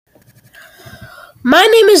My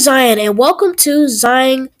name is Zion, and welcome to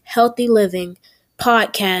Zion Healthy Living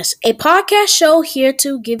Podcast, a podcast show here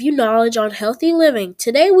to give you knowledge on healthy living.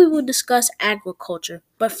 Today we will discuss agriculture,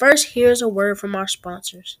 but first, here's a word from our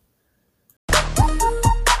sponsors.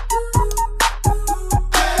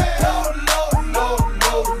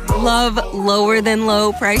 Love lower than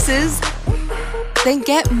low prices? Then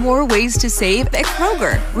get more ways to save at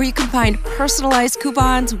Kroger, where you can find personalized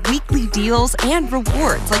coupons, weekly deals, and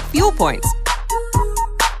rewards like fuel points.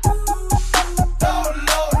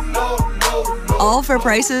 All for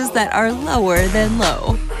prices that are lower than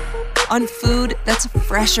low. On food that's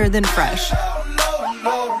fresher than fresh.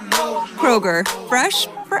 Kroger, fresh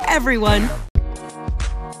for everyone.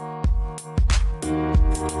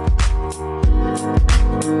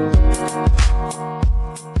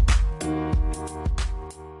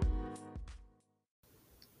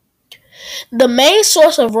 The main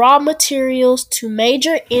source of raw materials to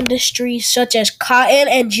major industries such as cotton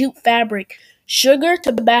and jute fabric, sugar,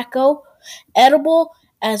 tobacco, edible,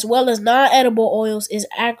 as well as non-edible oils is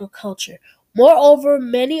agriculture. Moreover,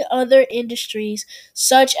 many other industries,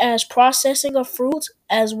 such as processing of fruits,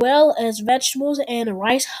 as well as vegetables and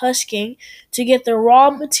rice husking, to get the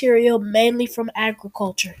raw material mainly from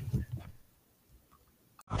agriculture.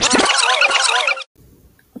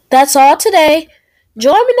 That's all today.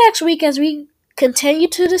 Join me next week as we continue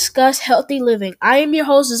to discuss healthy living. I am your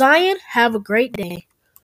host, Zion. Have a great day.